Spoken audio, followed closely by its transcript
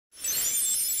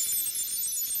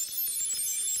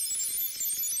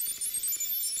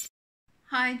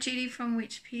Hi, Judy from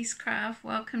Witchpeace Craft.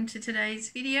 Welcome to today's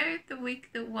video, the week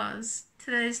that was.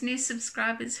 To those new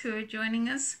subscribers who are joining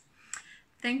us,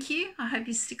 thank you. I hope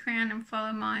you stick around and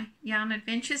follow my yarn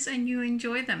adventures and you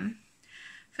enjoy them.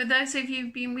 For those of you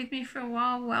who've been with me for a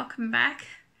while, welcome back.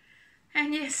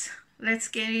 And yes, let's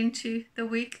get into the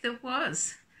week that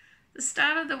was. The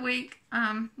start of the week,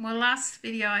 last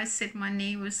video I said my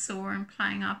knee was sore and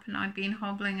playing up and I'd been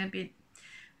hobbling a bit.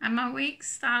 And my week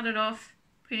started off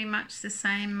pretty much the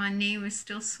same. My knee was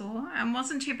still sore and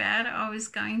wasn't too bad. I was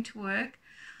going to work.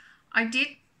 I did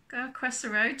go across the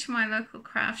road to my local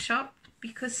craft shop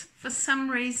because for some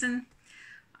reason,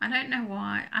 I don't know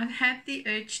why, I've had the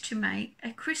urge to make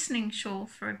a christening shawl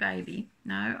for a baby.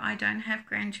 No, I don't have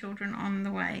grandchildren on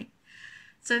the way.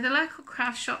 So the local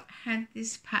craft shop had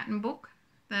this pattern book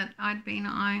that I'd been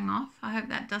eyeing off. I hope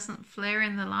that doesn't flare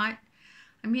in the light.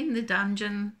 I'm in the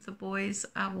dungeon. The boys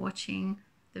are watching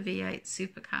the V8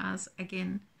 supercars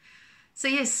again. So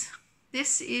yes,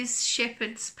 this is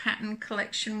Shepherd's Pattern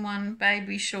Collection 1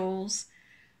 baby shawls.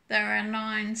 There are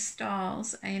 9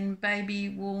 styles in baby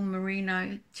wool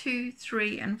merino 2,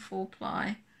 3 and 4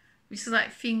 ply, which is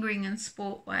like fingering and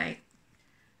sport weight.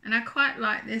 And I quite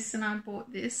like this and I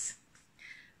bought this.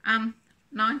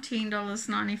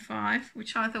 $19.95,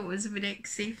 which I thought was a bit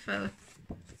exy for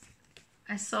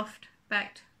a soft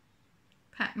backed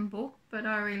pattern book, but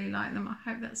I really like them. I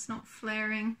hope that's not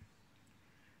flaring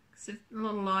because there's a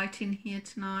little light in here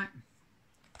tonight.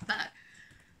 But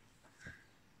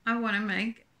I want to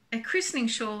make a christening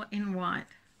shawl in white.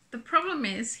 The problem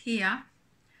is here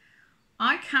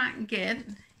I can't get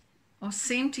or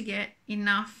seem to get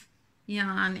enough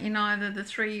yarn in either the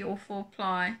 3 or 4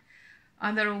 ply,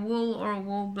 either a wool or a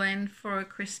wool blend for a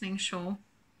christening shawl,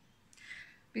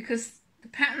 because the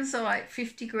patterns are like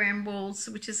 50 gram balls,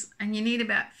 and you need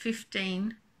about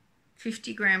 50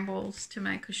 gram balls to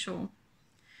make a shawl.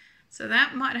 So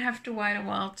that might have to wait a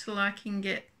while till I can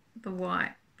get the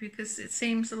white, because it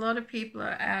seems a lot of people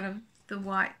are out of the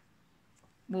white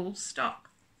wool stock.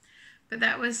 But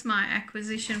that was my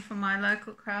acquisition from my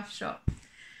local craft shop.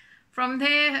 From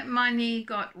there, my knee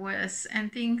got worse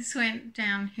and things went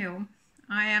downhill.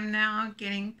 I am now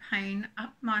getting pain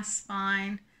up my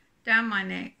spine, down my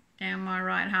neck, down my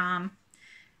right arm,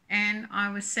 and I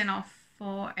was sent off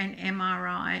for an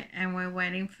MRI and we're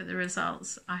waiting for the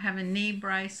results. I have a knee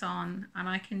brace on and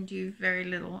I can do very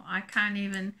little. I can't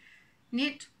even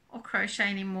knit or crochet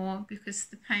anymore because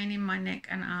the pain in my neck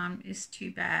and arm is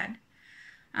too bad.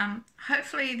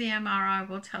 Hopefully the MRI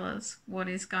will tell us what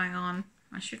is going on.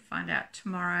 I should find out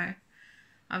tomorrow.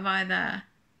 I've either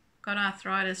got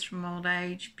arthritis from old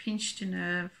age, pinched a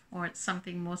nerve, or it's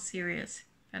something more serious.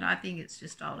 But I think it's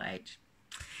just old age.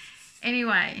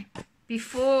 Anyway,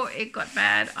 before it got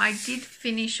bad, I did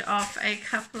finish off a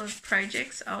couple of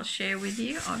projects I'll share with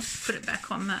you. I'll just put it back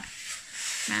on the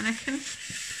mannequin.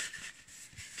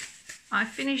 I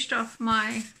finished off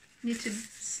my knitted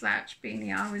slouch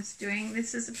beanie I was doing.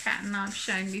 This is a pattern I've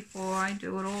shown before. I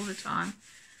do it all the time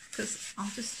because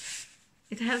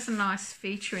it has a nice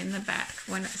feature in the back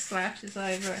when it slouches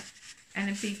over and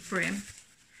a big brim.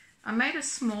 I made a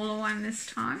smaller one this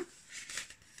time,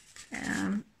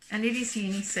 and it is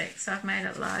unisex. I've made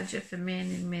it larger for men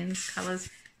in men's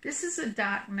colours. This is a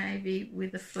dark navy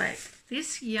with a fleck.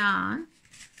 This yarn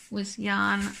was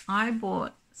yarn I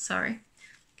bought,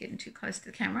 getting too close to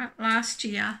the camera, last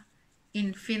year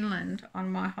in Finland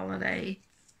on my holiday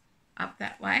up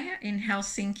that way in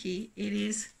Helsinki. It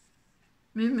is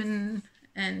Mumin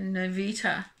and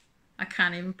Novita. I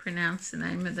can't even pronounce the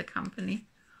name of the company.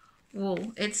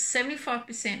 Wool. It's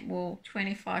 75% wool,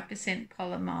 25%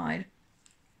 polyamide,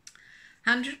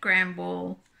 100 gram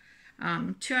ball,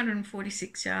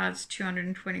 246 yards,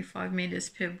 225 meters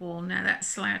per ball. Now that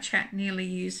slouch hat nearly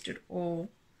used it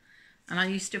all, and I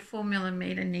used a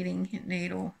 4mm knitting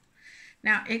needle.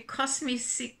 Now it cost me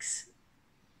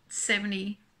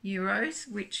 €6.70,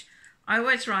 which I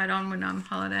always write on when I'm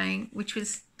holidaying, which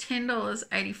was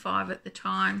 $10.85 at the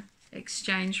time,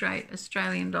 exchange rate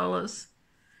Australian dollars.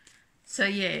 So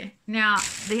yeah, now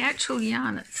the actual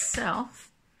yarn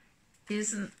itself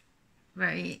isn't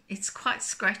it's quite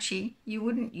scratchy. You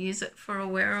wouldn't use it for a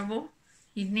wearable.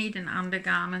 You'd need an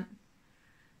undergarment.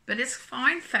 But it's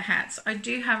fine for hats. I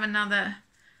do have another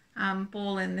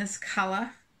ball in this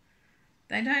colour.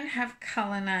 They don't have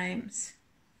colour names.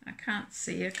 I can't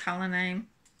see a colour name.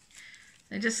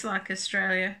 They're just like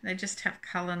Australia. They just have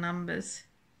colour numbers.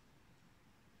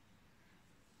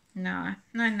 No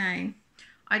name.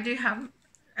 I do have,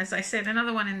 as I said,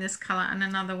 another one in this colour and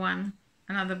another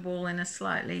ball in a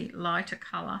slightly lighter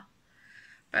colour.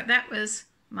 But that was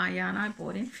my yarn I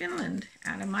bought in Finland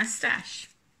out of my stash.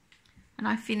 and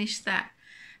I finished that.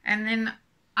 And then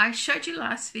I showed you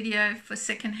last video for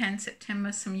secondhand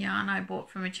September some yarn I bought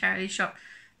from a charity shop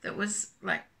that was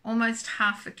like almost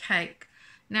half a cake.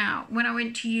 Now, when I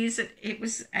went to use it, it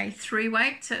was a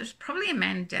 3-weight, so it was probably a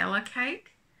Mandela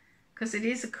cake because it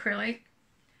is acrylic.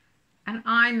 And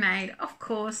I made, of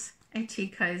course, a tea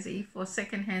cozy for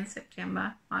secondhand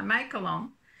September, my make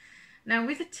along. Now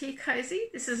with a tea cozy,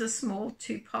 this is a small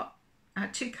 2-cup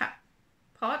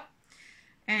pot,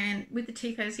 and with the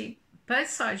tea cozy, both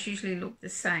sides usually look the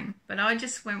same, but I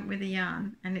just went with a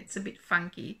yarn and it's a bit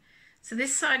funky. So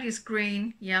this side is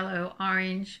green, yellow,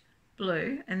 orange,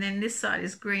 blue, and then this side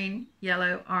is green,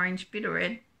 yellow, orange, bitter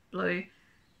red, blue,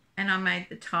 and I made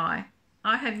the tie.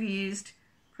 I have used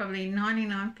probably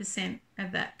 99%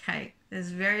 of that cake.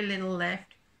 There's very little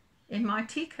left in my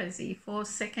tea cozy for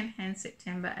secondhand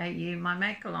September AU, my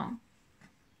make along,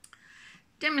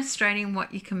 demonstrating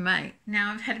what you can make.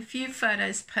 Now I've had a few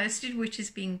photos posted, which has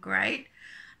been great.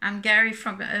 Gary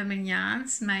from Urban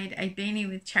Yarns made a beanie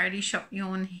with charity shop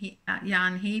yarn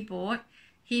he bought.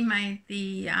 He made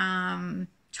the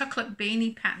chocolate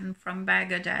beanie pattern from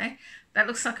Bag O' Day. That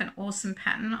looks like an awesome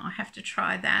pattern. I have to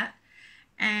try that.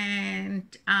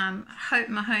 And Hope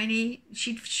Mahoney,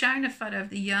 she'd shown a photo of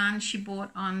the yarn she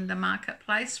bought on the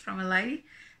marketplace from a lady,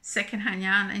 secondhand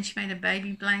yarn, and she made a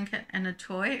baby blanket and a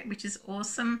toy, which is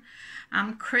awesome.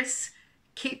 Chris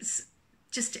keeps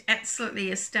just absolutely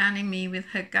astounding me with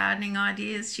her gardening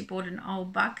ideas. She bought an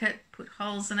old bucket, put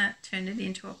holes in it, turned it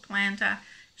into a planter.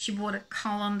 She bought a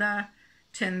colander,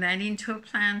 turned that into a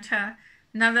planter.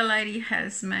 Another lady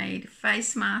has made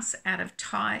face masks out of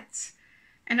tights.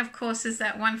 And of course, there's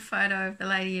that one photo of the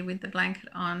lady with the blanket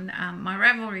on my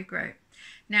Ravelry group.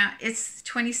 Now, it's the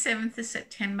 27th of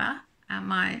September.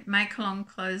 My make-along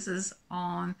closes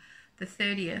on the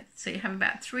 30th. So you have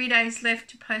about 3 days left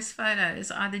to post photos.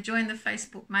 Either join the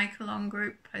Facebook make-along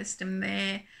group, post them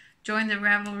there. Join the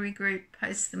Ravelry group,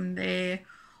 post them there.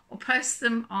 Or post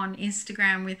them on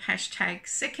Instagram with hashtag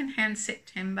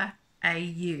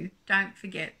secondhandseptemberAU. Don't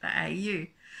forget the AU.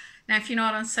 Now, if you're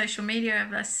not on social media,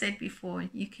 as I said before,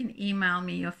 you can email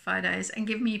me your photos and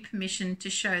give me permission to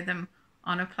show them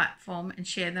on a platform and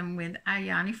share them with our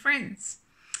yarny friends.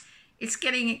 It's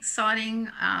getting exciting.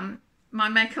 My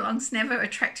make-alongs never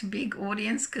attract a big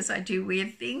audience because I do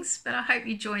weird things, but I hope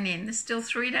you join in. There's still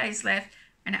 3 days left,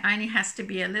 and it only has to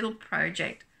be a little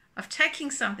project of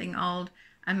taking something old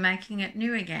and making it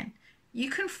new again. You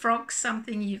can frog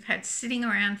something you've had sitting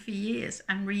around for years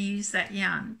and reuse that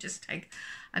yarn. Just take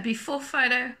a before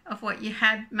photo of what you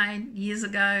had made years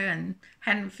ago and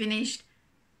hadn't finished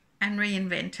and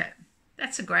reinvent it.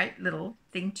 That's a great little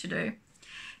thing to do.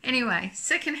 Anyway,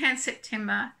 secondhand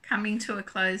September coming to a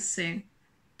close soon.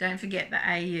 Don't forget the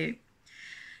AU.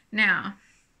 Now,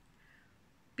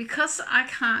 because I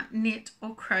can't knit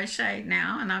or crochet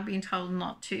now, and I've been told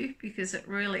not to because it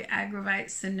really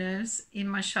aggravates the nerves in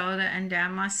my shoulder and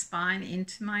down my spine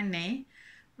into my knee,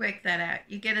 work that out.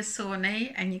 You get a sore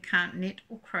knee and you can't knit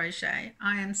or crochet.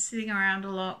 I am sitting around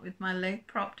a lot with my leg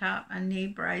propped up, a knee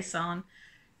brace on,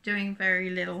 doing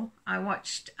very little. I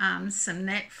watched some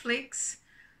Netflix.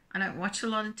 I don't watch a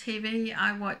lot of TV.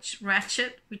 I watch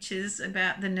Ratchet, which is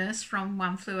about the nurse from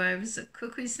One Flew Over the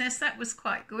Cuckoo's Nest. That was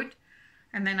quite good.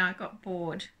 And then I got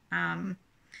bored. I'm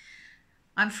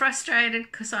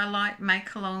frustrated because I like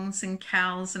make-alongs and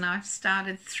cals, and I've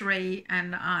started 3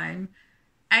 and I'm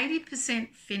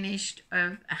 80% finished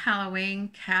of a Halloween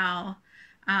cal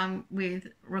with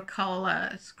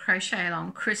Ricola crochet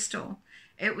along crystal.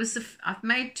 It was I've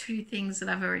made 2 things that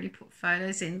I've already put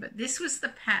photos in, but this was the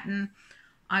pattern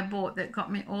I bought that got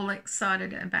me all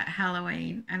excited about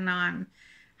Halloween, and I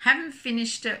haven't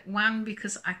finished it, one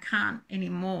because I can't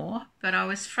anymore, but I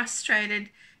was frustrated.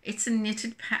 It's a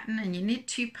knitted pattern and you knit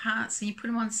 2 parts and you put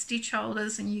them on stitch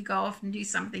holders and you go off and do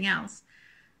something else.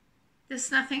 There's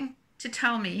nothing to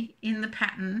tell me in the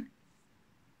pattern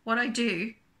what I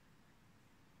do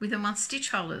with them on stitch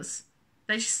holders.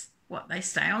 They just, they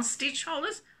stay on stitch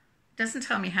holders? It doesn't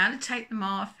tell me how to take them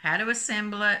off, how to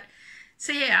assemble it.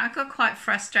 So yeah, I got quite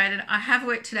frustrated. I have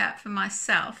worked it out for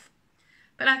myself,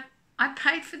 but I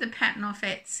paid for the pattern off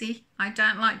Etsy. I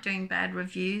don't like doing bad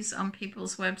reviews on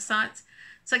people's websites.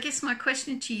 So I guess my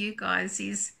question to you guys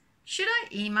is, should I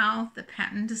email the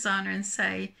pattern designer and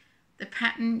say, the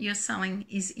pattern you're selling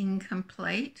is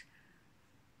incomplete?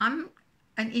 I'm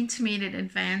an intermediate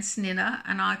advanced knitter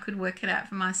and I could work it out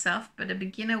for myself, but a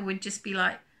beginner would just be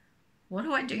like, what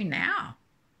do I do now?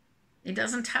 It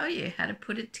doesn't tell you how to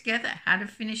put it together, how to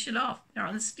finish it off. They're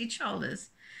on the stitch holders.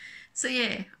 So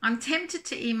yeah, I'm tempted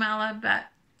to email her, but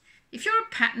if you're a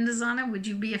pattern designer, would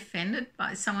you be offended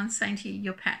by someone saying to you,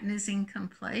 your pattern is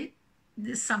incomplete?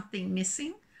 there's something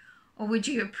missing, or would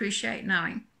you appreciate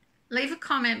knowing? Leave a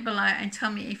comment below and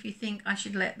tell me if you think I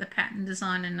should let the pattern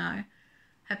designer know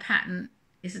her pattern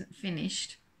isn't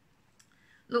finished.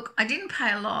 Look, I didn't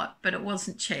pay a lot, but it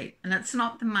wasn't cheap, and it's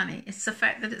not the money. It's the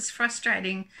fact that it's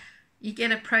frustrating. You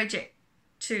get a project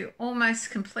to almost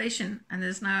completion and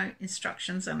there's no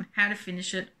instructions on how to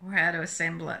finish it or how to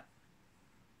assemble it.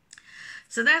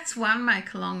 So that's one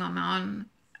make-along I'm on.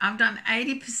 I've done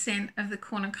 80% of the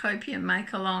cornucopia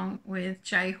make-along with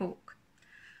J-Hook.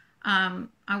 I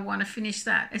want to finish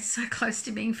that. It's so close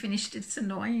to being finished, it's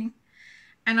annoying.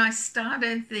 And I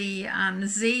started the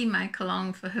Z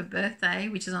make-along for her birthday,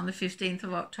 which is on the 15th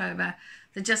of October,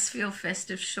 the Just Feel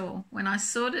Festive shawl. When I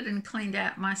sorted and cleaned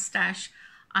out my stash,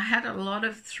 I had a lot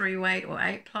of 3-weight or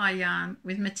 8-ply yarn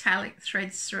with metallic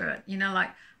threads through it, you know, like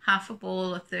half a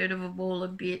ball, a third of a ball, a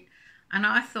bit. And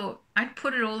I thought I'd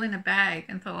put it all in a bag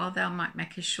and thought, oh, they might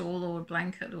make a shawl or a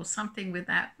blanket or something with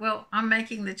that. Well, I'm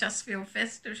making the Just Feel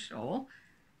Festive shawl,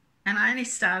 and I only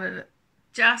started it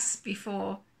just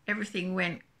before everything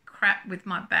went crap with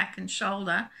my back and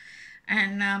shoulder.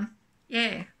 And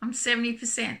yeah, I'm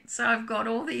 70%. So I've got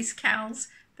all these cowls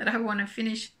that I want to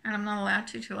finish, and I'm not allowed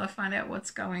to till I find out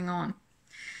what's going on.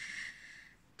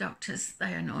 Doctors,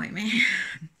 they annoy me.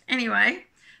 Anyway,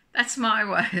 that's my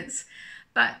words.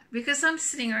 But because I'm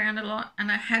sitting around a lot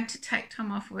and I had to take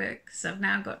time off work because I've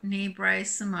now got knee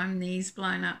brace and my knee's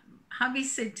blown up, hubby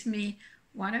said to me,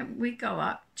 why don't we go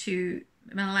up to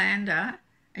Malanda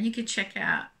and you could check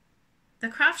out the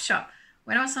craft shop.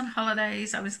 When I was on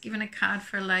holidays, I was given a card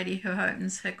for a lady who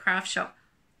opens her craft shop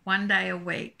one day a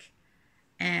week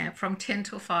from 10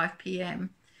 till 5 p.m.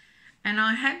 And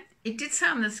it did say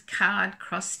on this card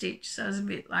cross-stitch, so I was a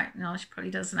bit like, no, she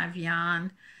probably doesn't have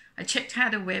yarn. I checked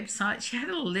out her website. She had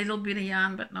a little bit of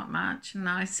yarn, but not much. And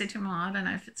I said to him, oh, I don't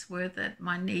know if it's worth it.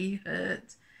 My knee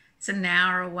hurts. It's an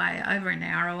hour away, over an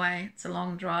hour away. It's a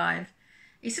long drive.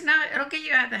 He said, no, it'll get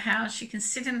you out of the house. You can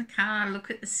sit in the car,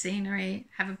 look at the scenery,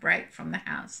 have a break from the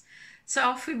house. So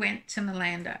off we went to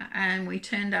Malanda, and we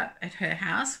turned up at her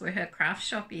house where her craft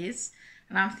shop is.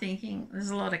 And I'm thinking, there's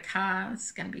a lot of cars.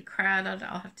 It's going to be crowded.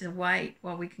 I'll have to wait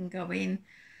while we can go in.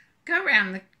 Go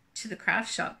around to the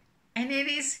craft shop. And it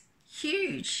is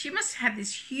huge. She must have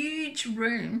this huge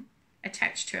room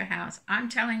attached to her house. I'm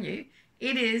telling you,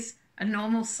 it is a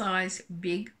normal size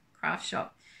big craft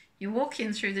shop. You walk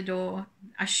in through the door.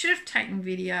 I should have taken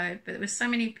video, but there were so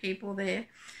many people there.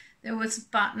 There was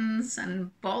buttons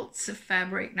and bolts of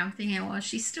fabric, and I'm thinking, well,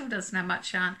 she still doesn't have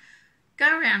much yarn.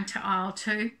 Go around to aisle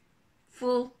 2,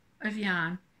 full of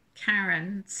yarn.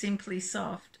 Cairns, Simply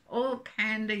Soft, all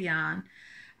panda yarn,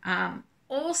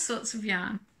 all sorts of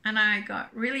yarn. And I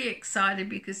got really excited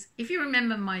because if you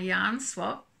remember my yarn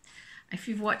swap, if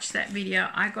you've watched that video,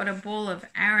 I got a ball of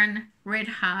Aran Red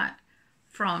Heart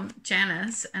from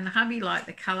Janice, and hubby liked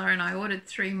the colour, and I ordered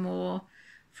 3 more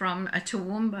from a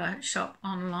Toowoomba shop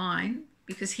online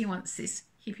because he wants this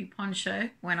hippie poncho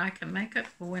when I can make it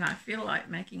or when I feel like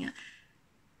making it.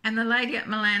 And the lady at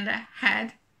Malanda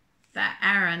had that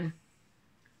Aran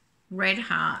Red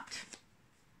Heart.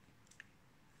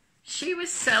 She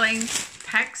was selling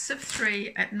packs of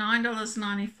 3 at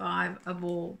 $9.95 a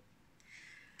ball.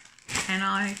 And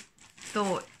I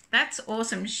thought, that's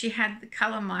awesome. She had the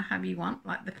colour my hubby want,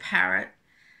 like the parrot.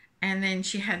 And then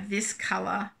she had this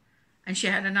colour. And she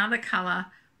had another colour,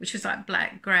 which was like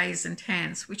black, greys and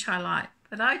tans, which I like.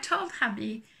 But I told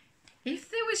hubby, if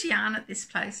there was yarn at this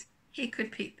place, he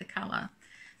could pick the colour.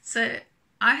 So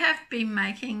I have been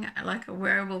making like a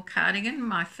wearable cardigan,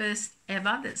 my first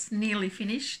ever, that's nearly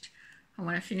finished. I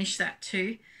want to finish that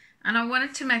too. And I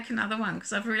wanted to make another one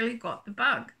because I've really got the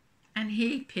bug. And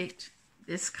he picked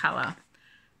this colour.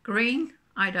 Green,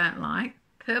 I don't like.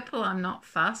 Purple, I'm not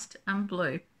fussed. And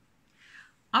blue.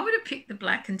 I would have picked the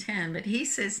black and tan, but he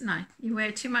says, no, you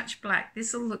wear too much black.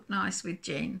 This will look nice with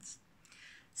jeans.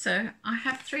 So I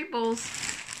have 3 balls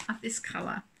of this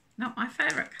colour. Not my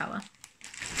favourite colour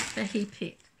that he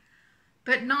picked.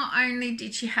 But not only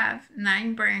did she have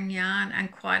name brand yarn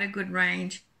and quite a good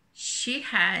range, she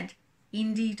had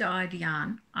indie dyed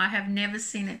yarn. I have never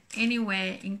seen it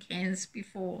anywhere in Cairns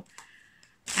before.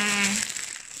 And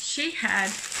she had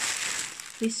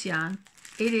this yarn.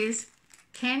 It is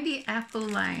Candy Apple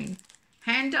Lane,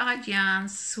 hand dyed yarn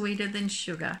sweeter than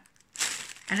sugar.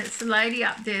 And it's the lady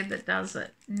up there that does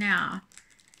it. Now,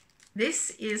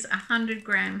 this is 100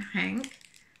 gram hank.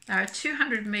 There are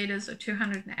 200 metres or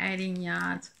 218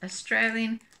 yards.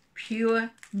 Australian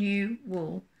pure new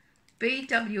wool.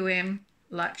 BWM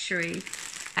luxury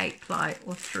 8-ply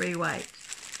or 3-weight.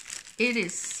 It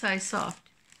is so soft.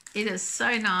 It is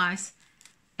so nice.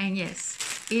 And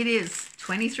yes, it is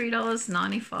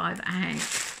 $23.95 a hank.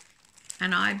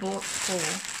 And I bought 4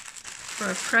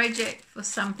 for a project, for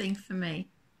something for me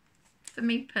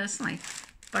personally,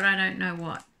 but I don't know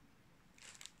what.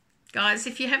 Guys,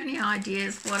 if you have any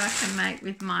ideas what I can make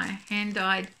with my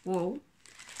hand-dyed wool,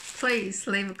 please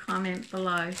leave a comment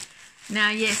below. Now,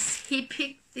 yes, he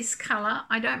picked this colour.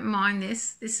 I don't mind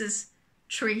this. This is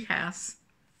Treehouse.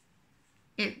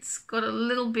 It's got a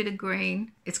little bit of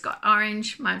green. It's got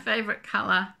orange, my favourite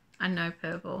colour, and no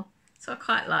purple. So I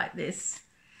quite like this.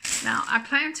 Now, I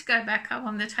plan to go back up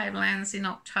on the Tablelands in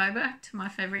October to my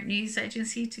favourite news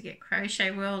agency to get Crochet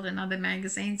World and other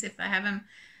magazines if they have them.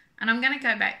 And I'm going to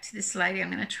go back to this lady. I'm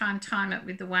going to try and time it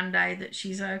with the one day that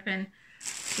she's open,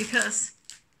 because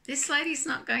this lady's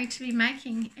not going to be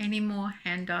making any more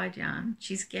hand-dyed yarn.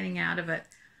 She's getting out of it.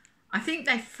 I think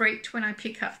they freaked when I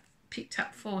picked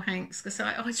up 4 hanks because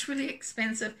oh, it's really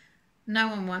expensive. No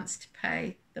one wants to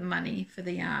pay the money for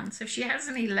the yarn. So if she has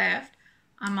any left,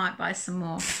 I might buy some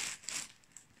more.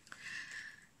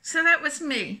 So that was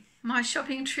me. My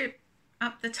shopping trip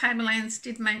up the Tablelands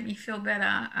did make me feel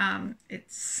better.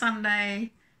 It's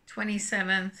Sunday,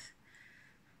 27th.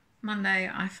 Monday,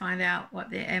 I find out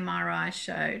what the MRI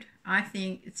showed. I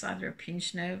think it's either a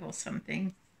pinched nerve or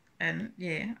something. And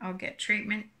yeah, I'll get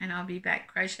treatment and I'll be back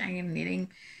crocheting and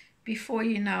knitting before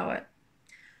you know it.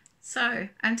 So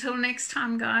until next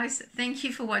time, guys, thank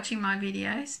you for watching my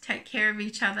videos. Take care of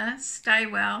each other, stay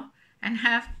well, and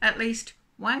have at least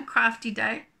one crafty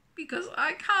day, because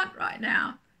I can't right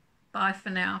now. Bye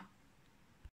for now.